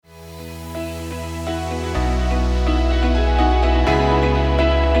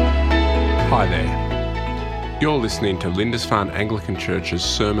Hi there. You're listening to Lindisfarne Anglican Church's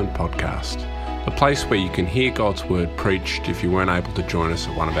Sermon Podcast, the place where you can hear God's Word preached if you weren't able to join us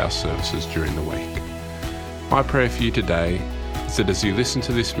at one of our services during the week. My prayer for you today is that as you listen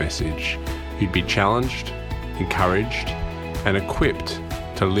to this message, you'd be challenged, encouraged, and equipped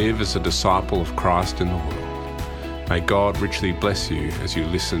to live as a disciple of Christ in the world. May God richly bless you as you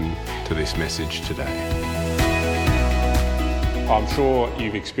listen to this message today. I'm sure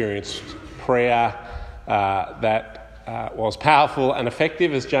you've experienced prayer that was powerful and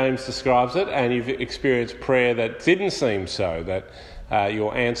effective, as James describes it, and you've experienced prayer that didn't seem so, that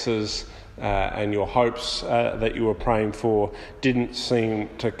your answers and your hopes that you were praying for didn't seem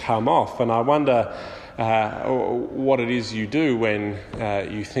to come off. And I wonder what it is you do when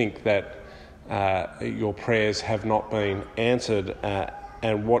you think that your prayers have not been answered,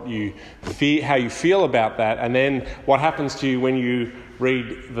 and what you feel, how you feel about that, and then what happens to you when you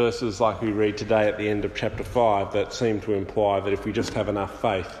read verses like we read today at the end of chapter 5 that seem to imply that if we just have enough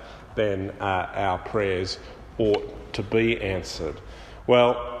faith, then our prayers ought to be answered.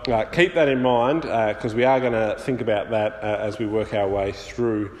 Well, keep that in mind because we are going to think about that as we work our way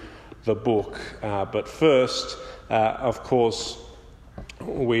through the book. But first, of course,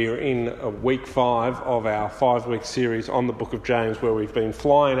 we're in week 5 of our 5-week series on the book of James, where we've been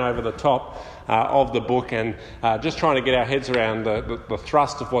flying over the top of the book and just trying to get our heads around the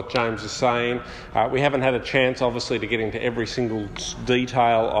thrust of what James is saying. We haven't had a chance, obviously, to get into every single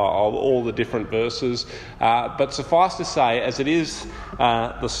detail of all the different verses, but suffice to say, as it is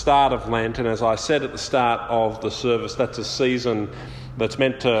the start of Lent, and as I said at the start of the service, that's a season that's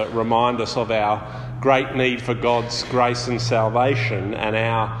meant to remind us of our great need for God's grace and salvation and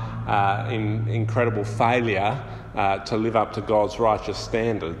our incredible failure to live up to God's righteous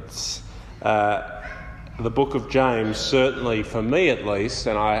standards. The book of James, certainly for me at least,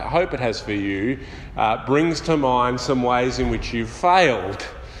 and I hope it has for you, brings to mind some ways in which you've failed.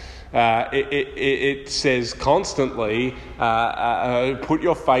 It says constantly, put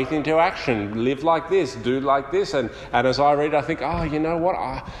your faith into action, live like this, do like this, and as I read, I think, you know what,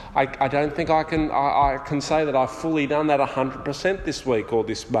 I don't think I can say that I've fully done that 100% this week or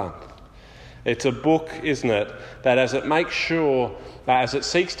this month. It's a book, isn't it, that as it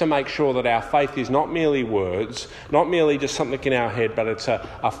seeks to make sure that our faith is not merely words, not merely just something in our head, but it's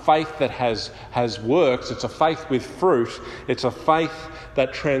a faith that has works. It's a faith with fruit. It's a faith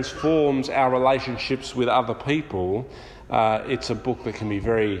that transforms our relationships with other people. It's a book that can be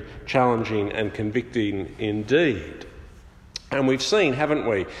very challenging and convicting indeed. And we've seen, haven't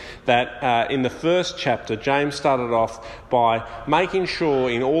we, that in the first chapter, James started off by making sure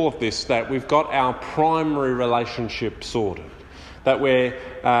in all of this that we've got our primary relationship sorted. That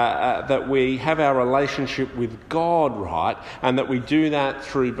we have our relationship with God right, and that we do that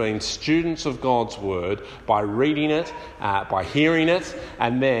through being students of God's Word, by reading it, by hearing it,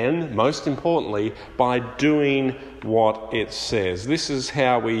 and then, most importantly, by doing what it says. This is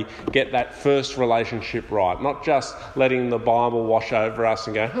how we get that first relationship right, not just letting the Bible wash over us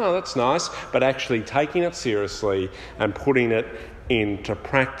and go, that's nice, but actually taking it seriously and putting it into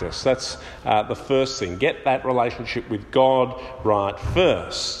practice. That's the first thing. Get that relationship with God right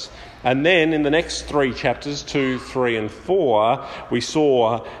first. And then in the next 3 chapters, 2, 3 and 4, we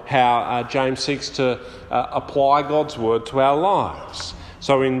saw how James seeks to apply God's Word to our lives.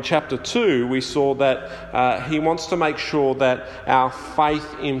 So in chapter 2, we saw that he wants to make sure that our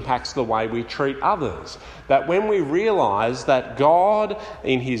faith impacts the way we treat others. That when we realise that God,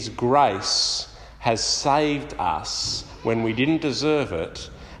 in his grace, has saved us when we didn't deserve it,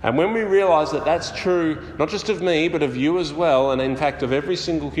 and when we realise that that's true not just of me but of you as well, and in fact of every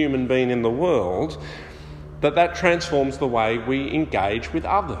single human being in the world, that transforms the way we engage with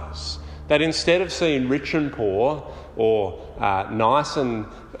others. That instead of seeing rich and poor, or nice and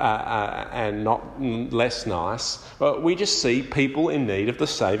not less nice, we just see people in need of the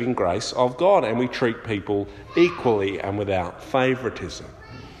saving grace of God, and we treat people equally and without favouritism.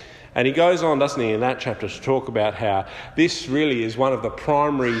 And he goes on, doesn't he, in that chapter to talk about how this really is one of the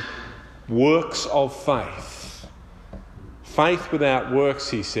primary works of faith. Faith without works,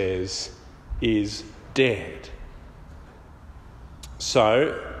 he says, is dead.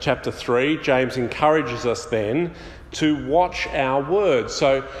 So, chapter 3, James encourages us then to watch our words.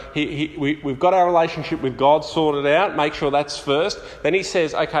 So we've got our relationship with God sorted out, make sure that's first. Then he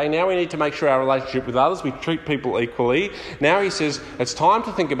says, okay, now we need to make sure our relationship with others, we treat people equally. Now he says, it's time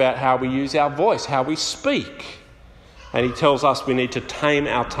to think about how we use our voice, how we speak. And he tells us we need to tame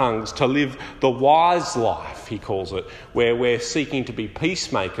our tongues to live the wise life. he calls it, where we're seeking to be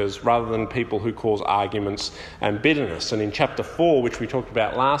peacemakers rather than people who cause arguments and bitterness. And in chapter 4, which we talked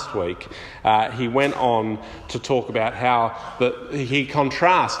about last week, he went on to talk about how he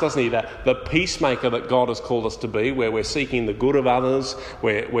contrasts, doesn't he, that the peacemaker that God has called us to be, where we're seeking the good of others,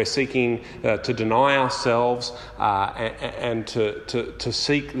 where we're seeking to deny ourselves and to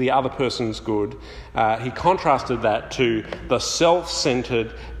seek the other person's good. He contrasted that to the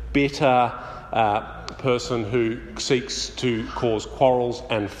self-centred, bitter person who seeks to cause quarrels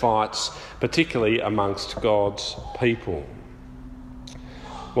and fights, particularly amongst God's people.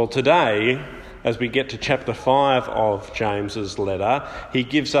 Well, today, as we get to chapter 5 of James's letter, he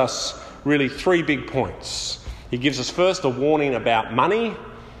gives us really 3 big points. He gives us first a warning about money,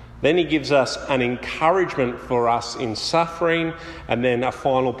 then he gives us an encouragement for us in suffering, and then a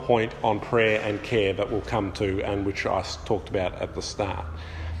final point on prayer and care that we'll come to and which I talked about at the start.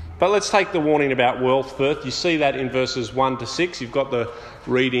 But let's take the warning about wealth first. You see that in verses 1 to 6. You've got the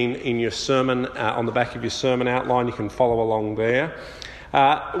reading in your sermon, on the back of your sermon outline. You can follow along there.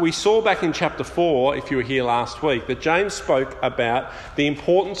 We saw back in chapter 4, if you were here last week, that James spoke about the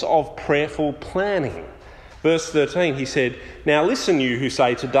importance of prayerful planning. Verse 13, he said, "Now listen, you who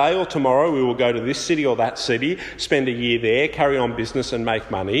say, today or tomorrow we will go to this city or that city, spend a year there, carry on business and make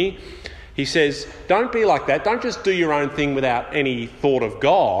money." He says, don't be like that. Don't just do your own thing without any thought of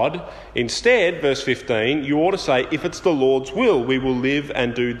God. Instead, verse 15, you ought to say, if it's the Lord's will, we will live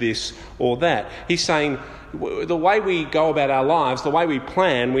and do this or that. He's saying the way we go about our lives, the way we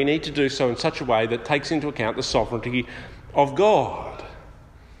plan, we need to do so in such a way that takes into account the sovereignty of God.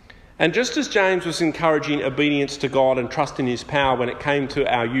 And just as James was encouraging obedience to God and trust in his power when it came to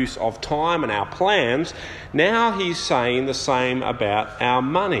our use of time and our plans, now he's saying the same about our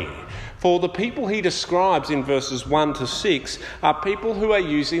money. For the people he describes in verses 1 to 6 are people who are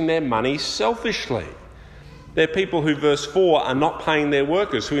using their money selfishly. They're people who, verse 4, are not paying their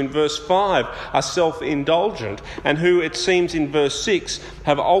workers, who in verse 5 are self-indulgent, and who, it seems in verse 6,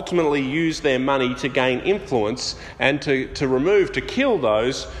 have ultimately used their money to gain influence and to kill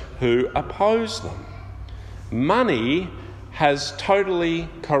those who oppose them. Money has totally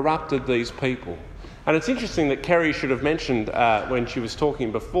corrupted these people. And it's interesting that Kerry should have mentioned when she was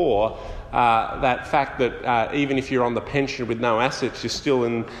talking before that fact that even if you're on the pension with no assets, you're still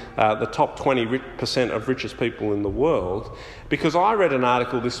in the top 20% of richest people in the world. Because I read an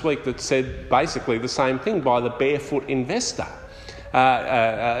article this week that said basically the same thing by the Barefoot Investor.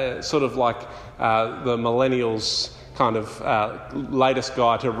 Sort of like the millennials kind of latest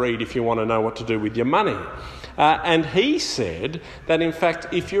guy to read if you want to know what to do with your money. And he said that, in fact,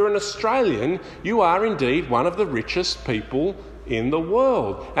 if you're an Australian, you are indeed one of the richest people in the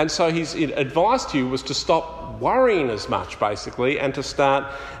world. And so his advice to you was to stop worrying as much, basically, and to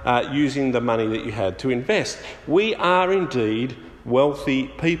start using the money that you had to invest. We are indeed wealthy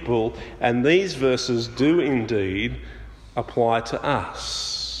people, and these verses do indeed apply to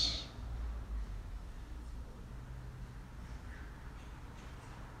us.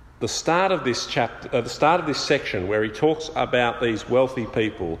 The start of this chapter, the start of this section where he talks about these wealthy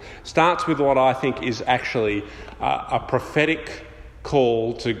people, starts with what I think is actually a prophetic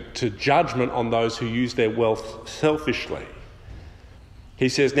call to judgment on those who use their wealth selfishly. He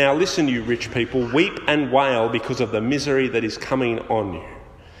says, "Now listen, you rich people, weep and wail because of the misery that is coming on you."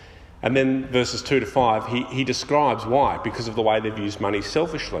 And then verses 2 to 5, he describes why, because of the way they've used money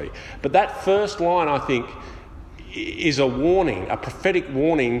selfishly. But that first line, I think, is a warning, a prophetic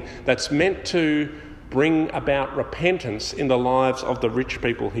warning that's meant to bring about repentance in the lives of the rich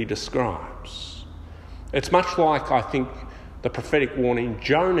people he describes. It's much like, I think, the prophetic warning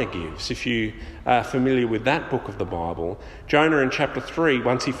Jonah gives, if you are familiar with that book of the Bible. Jonah in chapter 3,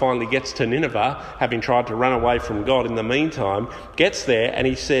 once he finally gets to Nineveh, having tried to run away from God in the meantime, gets there and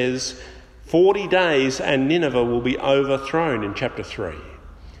he says, 40 days and Nineveh will be overthrown in chapter 3.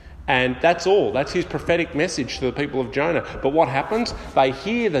 And that's all. That's his prophetic message to the people of Jonah. But what happens? They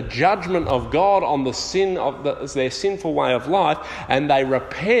hear the judgment of God on the sin of their sinful way of life, and they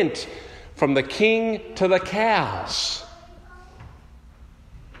repent from the king to the cows.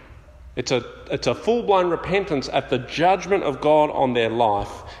 It's a full-blown repentance at the judgment of God on their life,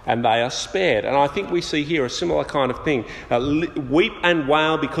 and they are spared. And I think we see here a similar kind of thing. Weep and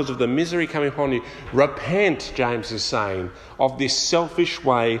wail because of the misery coming upon you. Repent, James is saying, of this selfish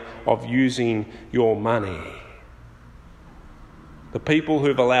way of using your money. The people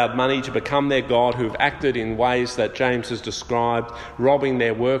who've allowed money to become their God, who've acted in ways that James has described, robbing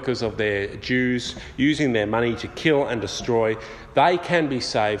their workers of their dues, using their money to kill and destroy, they can be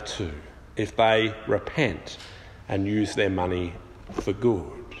saved too if they repent and use their money for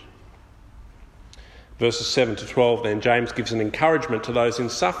good. Verses 7 to 12, then James gives an encouragement to those in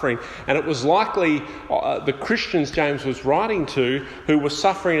suffering. And it was likely the Christians James was writing to who were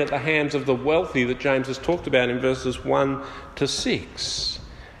suffering at the hands of the wealthy that James has talked about in verses 1 to 6.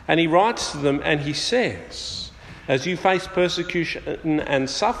 And he writes to them and he says, as you face persecution and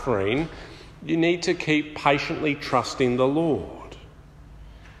suffering, you need to keep patiently trusting the Lord.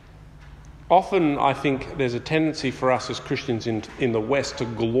 Often I think there's a tendency for us as Christians in the West to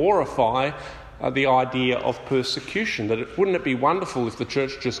glorify the idea of persecution, that wouldn't it be wonderful if the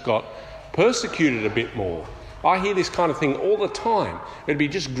church just got persecuted a bit more? I hear this kind of thing all the time. It'd be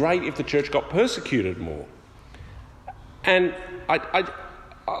just great if the church got persecuted more. And I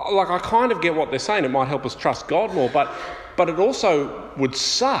kind of get what they're saying. It might help us trust God more, but it also would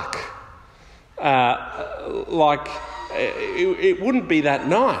suck. It wouldn't be that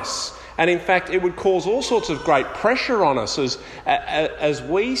nice. And in fact, it would cause all sorts of great pressure on us as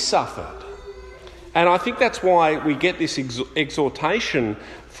we suffered. And I think that's why we get this exhortation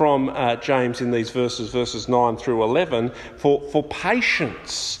from James in these verses 9 through 11 for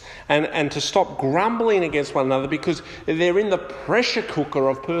patience and to stop grumbling against one another, because they're in the pressure cooker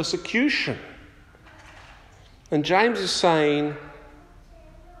of persecution. And James is saying,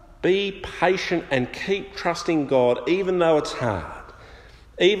 be patient and keep trusting God even though it's hard.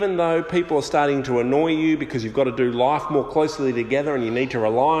 Even though people are starting to annoy you because you've got to do life more closely together and you need to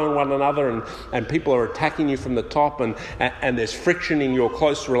rely on one another, and people are attacking you from the top, and there's friction in your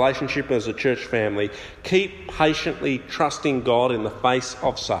close relationship as a church family, keep patiently trusting God in the face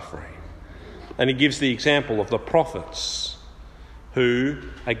of suffering. And he gives the example of the prophets who,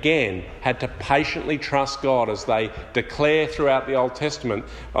 again, had to patiently trust God as they declare throughout the Old Testament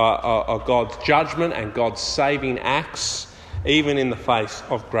of God's judgment and God's saving acts, even in the face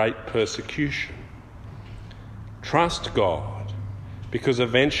of great persecution. Trust God, because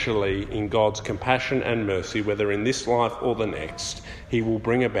eventually in God's compassion and mercy, whether in this life or the next, he will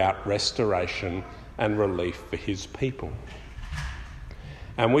bring about restoration and relief for his people.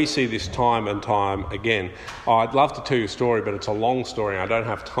 And we see this time and time again. I'd love to tell you a story, but it's a long story and I don't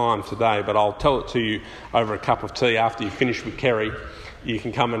have time today, but I'll tell it to you over a cup of tea after you finish with Kerry. You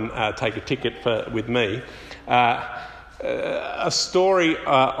can come and take a ticket with me. A story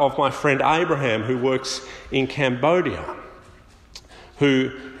of my friend Abraham, who works in Cambodia, who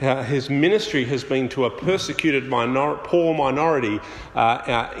his ministry has been to a persecuted poor minority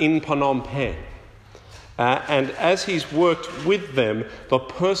in Phnom Penh. And as he's worked with them, the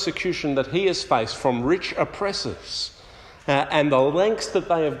persecution that he has faced from rich oppressors and the lengths that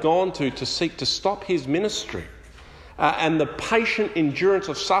they have gone to seek to stop his ministry, and the patient endurance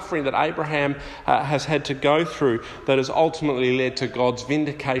of suffering that Abraham has had to go through, that has ultimately led to God's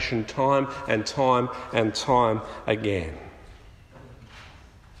vindication time and time and time again.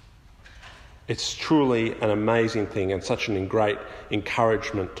 It's truly an amazing thing and such a great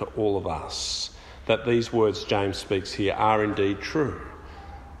encouragement to all of us that these words James speaks here are indeed true.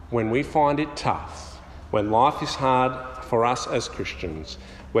 When we find it tough, when life is hard for us as Christians,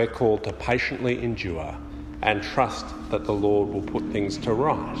 we're called to patiently endure and trust that the Lord will put things to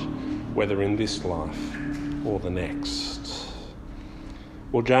right, whether in this life or the next.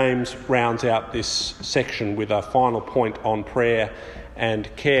 Well, James rounds out this section with a final point on prayer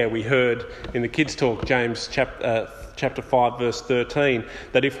and care. We heard in the kids' talk, James chapter 5, verse 13,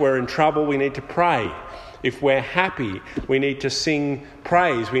 that if we're in trouble, we need to pray. If we're happy, we need to sing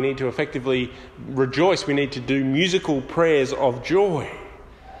praise. We need to effectively rejoice. We need to do musical prayers of joy.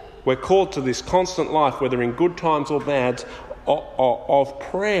 We're called to this constant life, whether in good times or bad, of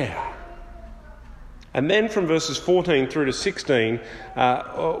prayer. And then from verses 14 through to 16,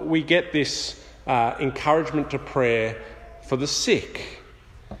 we get this encouragement to prayer for the sick.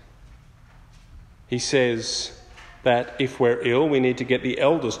 He says that if we're ill, we need to get the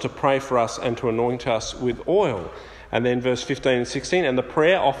elders to pray for us and to anoint us with oil. And then verse 15 and 16, and the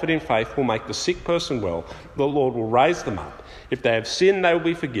prayer offered in faith will make the sick person well. The Lord will raise them up. If they have sinned, they will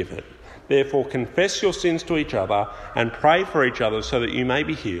be forgiven. Therefore, confess your sins to each other and pray for each other so that you may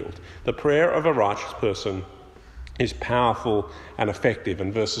be healed. The prayer of a righteous person is powerful and effective.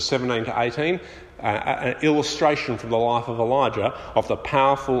 And verses 17 to 18, an illustration from the life of Elijah of the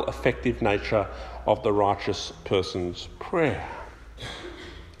powerful, effective nature of the righteous person's prayer.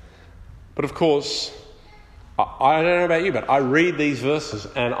 But of course, I don't know about you, but I read these verses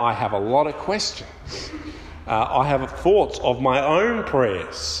and I have a lot of questions. I have thoughts of my own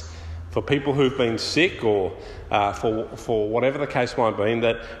prayers for people who've been sick or for whatever the case might be,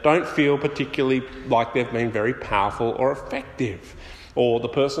 that don't feel particularly like they've been very powerful or effective, or the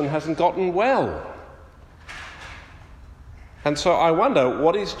person hasn't gotten well. And so I wonder,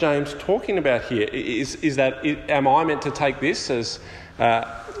 what is James talking about here? Am I meant to take this as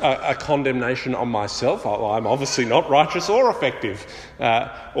a condemnation on myself? I'm obviously not righteous or effective.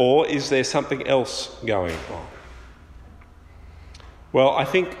 Or is there something else going on? Well, I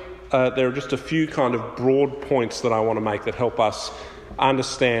think there are just a few kind of broad points that I want to make that help us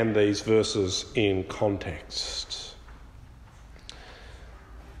understand these verses in context.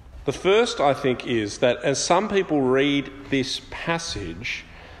 The first, I think, is that as some people read this passage,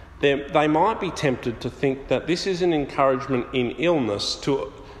 they might be tempted to think that this is an encouragement in illness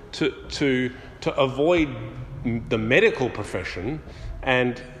to avoid the medical profession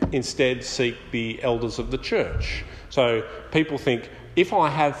and instead seek the elders of the church. So people think, if I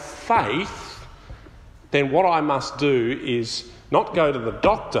have faith, then what I must do is not go to the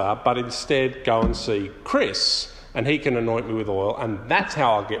doctor, but instead go and see Chris, and he can anoint me with oil, and that's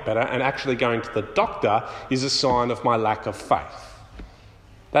how I'll get better. And actually going to the doctor is a sign of my lack of faith.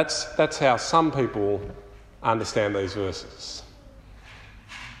 That's how some people understand these verses.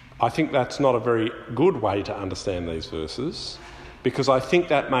 I think that's not a very good way to understand these verses, because I think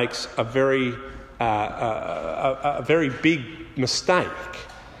that makes a very big mistake.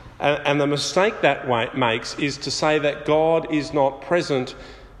 And the mistake that makes is to say that God is not present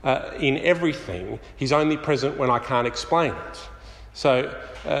in everything. He's only present when I can't explain it. So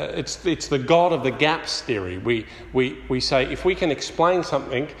it's the God of the gaps theory. We say if we can explain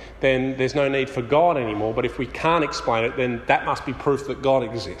something, then there's no need for God anymore. But if we can't explain it, then that must be proof that God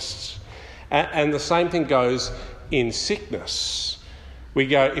exists. And the same thing goes in sickness. We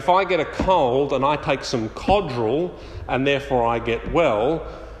go, if I get a cold and I take some Codral and therefore I get well,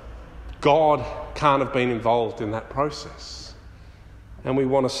 God can't have been involved in that process. And we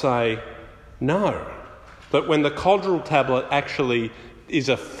want to say, no, that when the Codral tablet actually is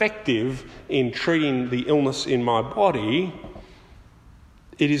effective in treating the illness in my body,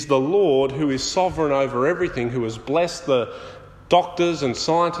 it is the Lord who is sovereign over everything, who has blessed the doctors and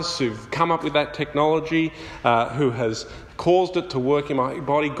scientists who've come up with that technology, who has caused it to work in my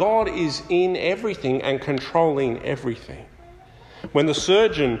body. God is in everything and controlling everything. When the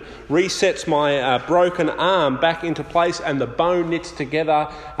surgeon resets my broken arm back into place and the bone knits together,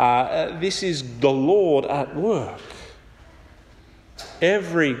 this is the Lord at work.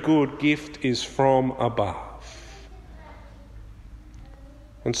 Every good gift is from above.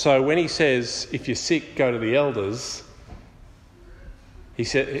 And so when he says, if you're sick, go to the elders,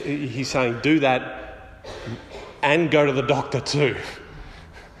 he's saying do that and go to the doctor too.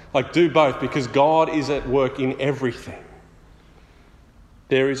 Like, do both, because God is at work in everything.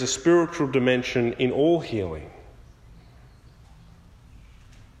 There is a spiritual dimension in all healing.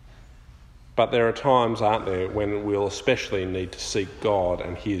 But there are times, aren't there, when we'll especially need to seek God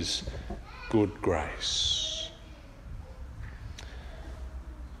and his good grace.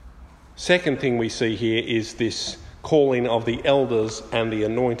 Second thing we see here is this calling of the elders and the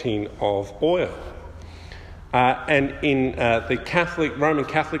anointing of oil. And in the Roman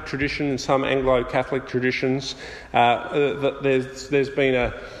Catholic tradition and some Anglo-Catholic traditions, there's been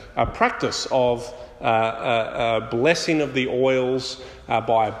a practice of a blessing of the oils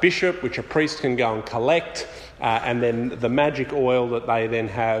by a bishop, which a priest can go and collect, and then the magic oil that they then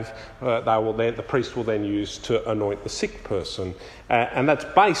have, the priest will then use to anoint the sick person. And that's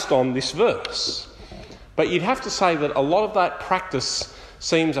based on this verse. But you'd have to say that a lot of that practice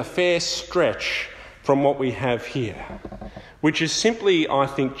seems a fair stretch from what we have here, which is simply, I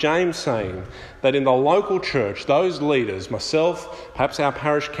think, James saying that in the local church, those leaders, myself, perhaps our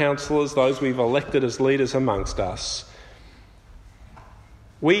parish councillors, those we've elected as leaders amongst us,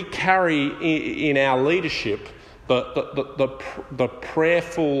 we carry in our leadership the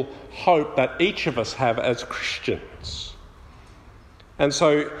prayerful hope that each of us have as Christians. And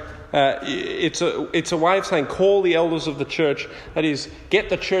so it's a way of saying call the elders of the church, that is, get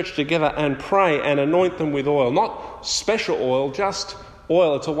the church together and pray and anoint them with oil. Not special oil, just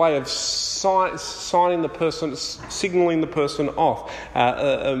oil. It's a way of signing the person, signalling the person off,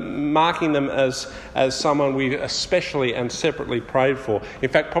 marking them as someone we especially and separately prayed for. In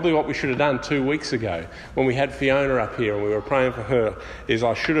fact, probably what we should have done 2 weeks ago when we had Fiona up here and we were praying for her is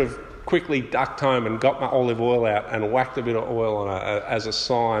I should have quickly ducked home and got my olive oil out and whacked a bit of oil on her as a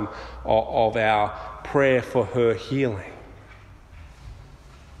sign of our prayer for her healing.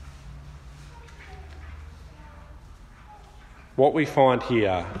 What we find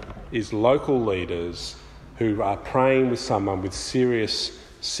here is local leaders who are praying with someone with serious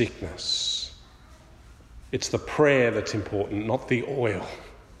sickness. It's the prayer that's important, not the oil.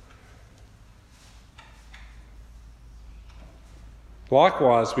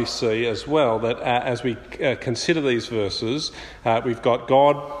 Likewise, we see as well that as we consider these verses, we've got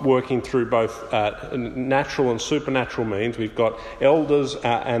God working through both natural and supernatural means. We've got elders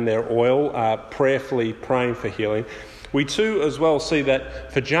and their oil prayerfully praying for healing. We too as well see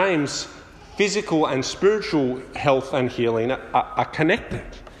that for James, physical and spiritual health and healing are connected.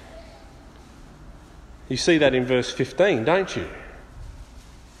 You see that in verse 15, don't you?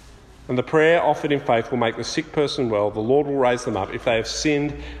 And the prayer offered in faith will make the sick person well. The Lord will raise them up. If they have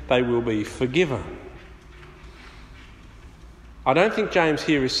sinned, they will be forgiven. I don't think James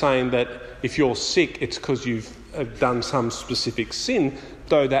here is saying that if you're sick, it's because you've done some specific sin,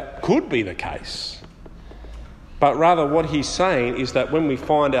 though that could be the case. But rather what he's saying is that when we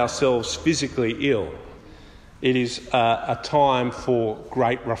find ourselves physically ill, it is a time for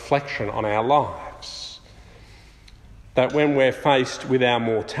great reflection on our lives. That when we're faced with our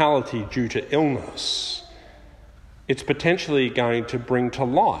mortality due to illness, it's potentially going to bring to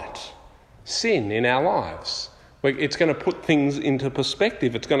light sin in our lives. It's going to put things into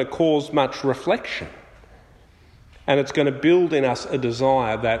perspective. It's going to cause much reflection. And it's going to build in us a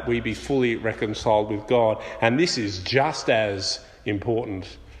desire that we be fully reconciled with God. And this is just as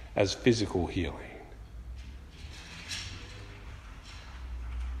important as physical healing.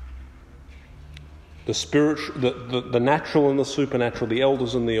 The natural and the supernatural, the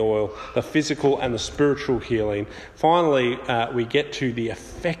elders and the oil, the physical and the spiritual healing. Finally, we get to the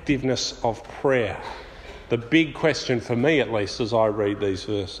effectiveness of prayer. The big question for me, at least, as I read these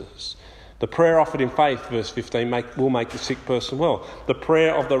verses. The prayer offered in faith, verse 15, will make the sick person well. The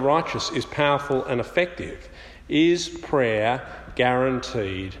prayer of the righteous is powerful and effective. Is prayer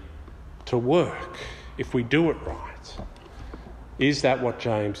guaranteed to work if we do it right? Is that what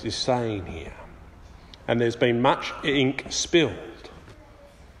James is saying here? And there's been much ink spilled.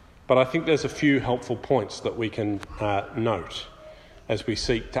 But I think there's a few helpful points that we can note as we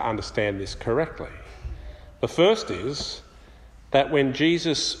seek to understand this correctly. The first is that when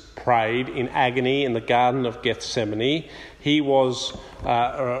Jesus prayed in agony in the Garden of Gethsemane, he was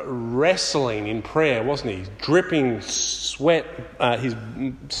wrestling in prayer, wasn't he? Dripping sweat, his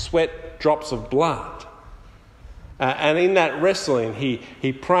sweat drops of blood. And in that wrestling,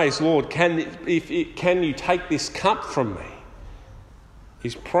 he prays, Lord, can you take this cup from me?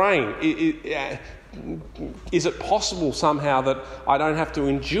 He's praying. Is it possible somehow that I don't have to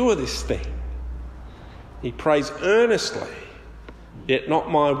endure this thing? He prays earnestly, yet not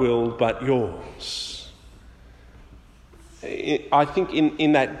my will, but yours. I think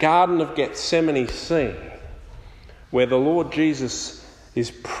in that Garden of Gethsemane scene, where the Lord Jesus is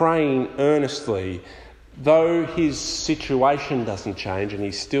praying earnestly, though his situation doesn't change and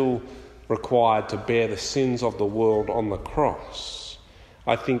he's still required to bear the sins of the world on the cross,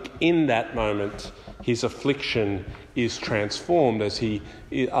 I think in that moment his affliction is transformed as he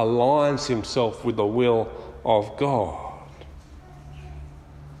aligns himself with the will of God.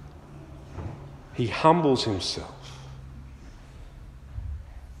 He humbles himself.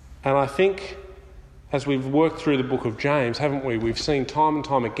 And I think as we've worked through the book of James, haven't we? We've seen time and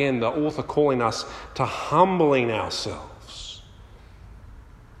time again the author calling us to humbling ourselves,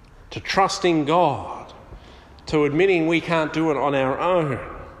 to trusting God, to admitting we can't do it on our own.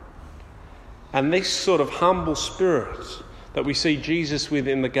 And this sort of humble spirit that we see Jesus with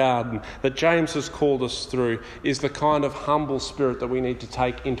in the garden, that James has called us through, is the kind of humble spirit that we need to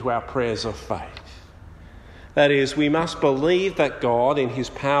take into our prayers of faith. That is, we must believe that God, in his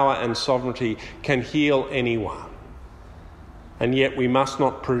power and sovereignty, can heal anyone. And yet we must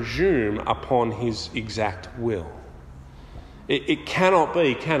not presume upon his exact will. It cannot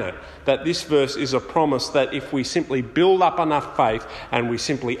be, can it, that this verse is a promise that if we simply build up enough faith and we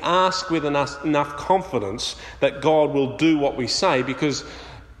simply ask with enough confidence that God will do what we say, because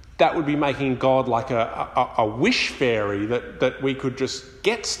that would be making God like a wish fairy that we could just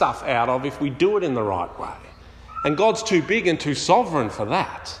get stuff out of if we do it in the right way. And God's too big and too sovereign for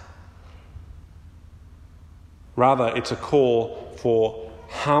that. Rather, it's a call for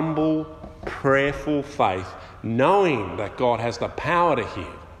humble, prayerful faith, knowing that God has the power to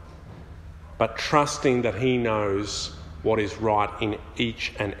heal, but trusting that he knows what is right in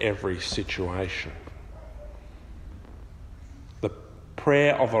each and every situation. The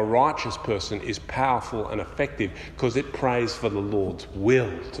prayer of a righteous person is powerful and effective because it prays for the Lord's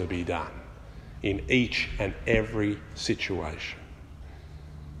will to be done in each and every situation.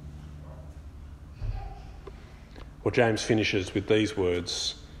 Well, James finishes with these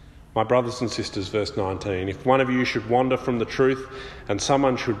words, my brothers and sisters, verse 19, if one of you should wander from the truth and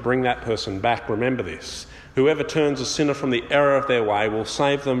someone should bring that person back, remember this, whoever turns a sinner from the error of their way will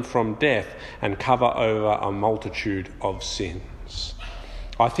save them from death and cover over a multitude of sins.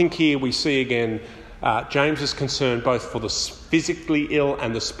 I think here we see again James is concerned both for the physically ill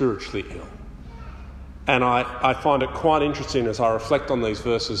and the spiritually ill. And I find it quite interesting as I reflect on these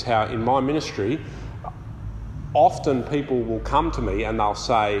verses how in my ministry, often people will come to me and they'll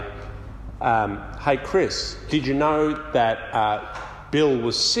say, hey Chris, did you know that Bill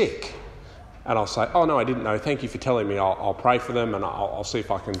was sick? And I'll say, oh no, I didn't know. Thank you for telling me. I'll pray for them and I'll see if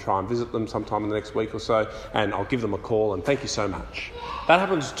I can try and visit them sometime in the next week or so, and I'll give them a call and thank you so much. That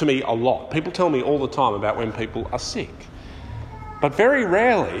happens to me a lot. People tell me all the time about when people are sick. But very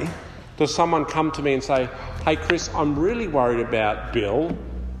rarely does someone come to me and say, hey Chris, I'm really worried about Bill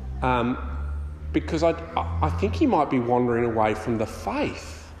because I think he might be wandering away from the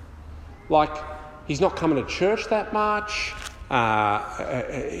faith. Like, he's not coming to church that much.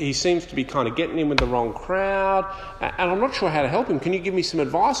 He seems to be kind of getting in with the wrong crowd, and I'm not sure how to help him. Can you give me some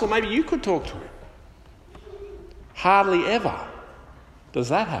advice? Or maybe you could talk to him. Hardly ever does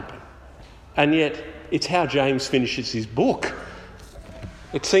that happen. And yet, it's how James finishes his book.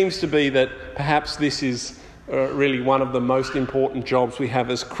 It seems to be that perhaps this is really one of the most important jobs we have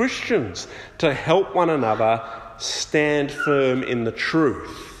as Christians, to help one another stand firm in the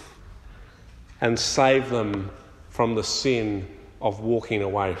truth and save them from the sin of walking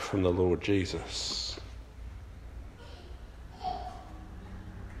away from the Lord Jesus.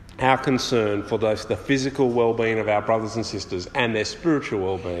 Our concern for the physical well-being of our brothers and sisters and their spiritual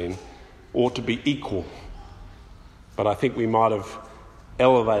well-being ought to be equal. But I think we might have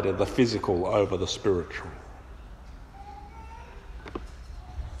elevated the physical over the spiritual.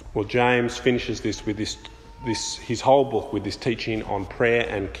 Well, James finishes this with his whole book with this teaching on prayer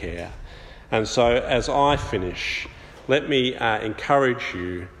and care. And so as I finish, let me encourage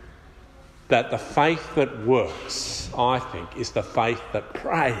you that the faith that works, I think, is the faith that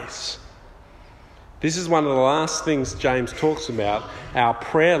prays. This is one of the last things James talks about, our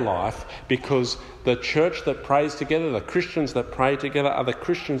prayer life, because the church that prays together, the Christians that pray together, are the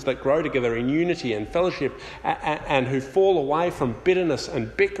Christians that grow together in unity and fellowship and who fall away from bitterness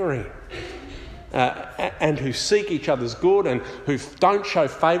and bickering. And who seek each other's good and who don't show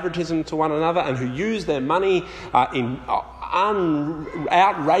favouritism to one another and who use their money in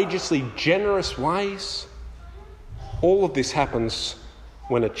outrageously generous ways. All of this happens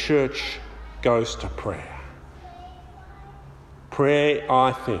when a church goes to prayer. Prayer,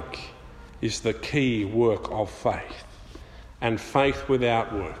 I think, is the key work of faith. And faith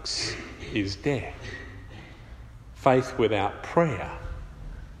without works is dead. Faith without prayer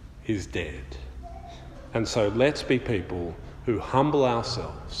is dead. And so let's be people who humble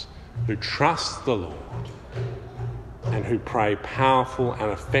ourselves, who trust the Lord, and who pray powerful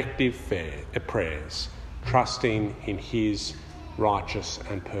and effective prayers, trusting in his righteous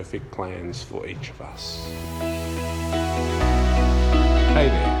and perfect plans for each of us. Hey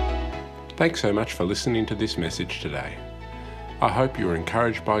there. Thanks so much for listening to this message today. I hope you were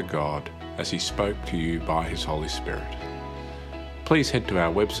encouraged by God as he spoke to you by his Holy Spirit. Please head to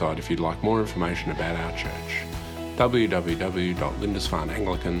our website if you'd like more information about our church,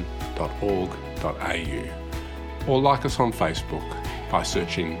 www.lindisfarneanglican.org.au, or like us on Facebook by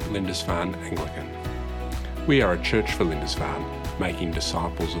searching Lindisfarne Anglican. We are a church for Lindisfarne, making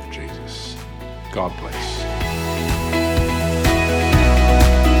disciples of Jesus. God bless.